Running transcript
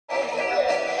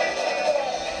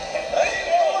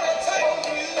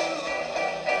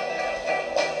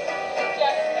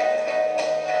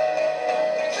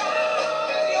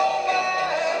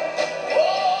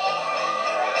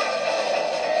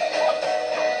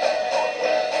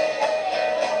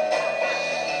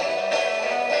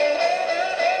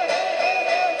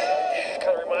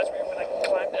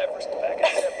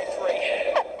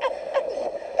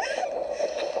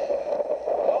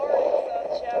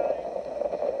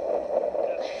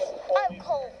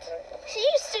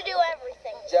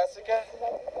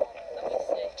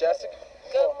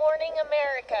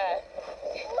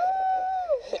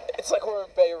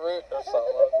fruit or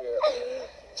something up here.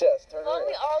 Jess, turn Well, around.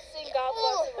 we all sing God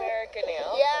Bless America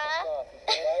now. Yeah.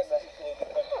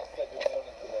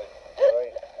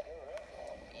 Right.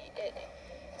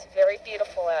 It's very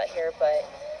beautiful out here, but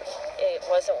it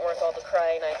wasn't worth all the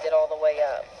crying I did all the way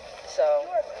up. So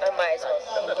I might as well.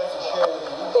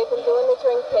 They've been doing the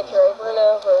drink picture over and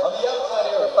over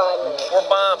for 5 minutes. We're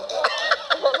bombed.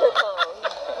 They're gone.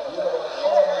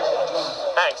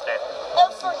 Thanks, Dan. Oh,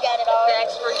 forget it all.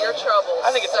 Thanks for your troubles.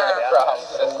 I think it's sir. a Problem,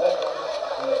 sister.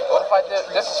 What if I did?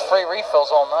 This is free refills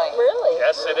all night. Really?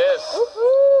 Yes, it is.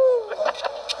 Woohoo!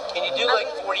 Can you do like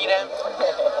 40 of them?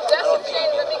 Justin, Shane,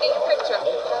 let me get your picture.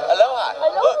 Aloha.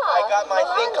 Aloha. Look, I got my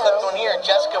thing clipped on here.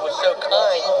 Jessica was so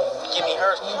kind to give me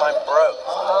hers because mine broke.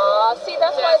 See,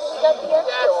 that's why we got the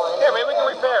extra one. Here, maybe we can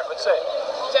repair it. Let's see.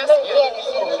 Justin, yeah, as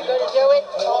soon as you go to do it,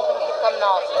 it's coming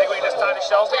off. Think we can just tie the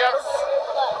shells together?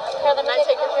 Here, let me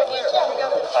take your picture.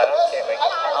 I don't care.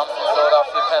 I'm from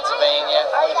Philadelphia, Pennsylvania.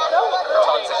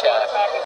 Tons of cat.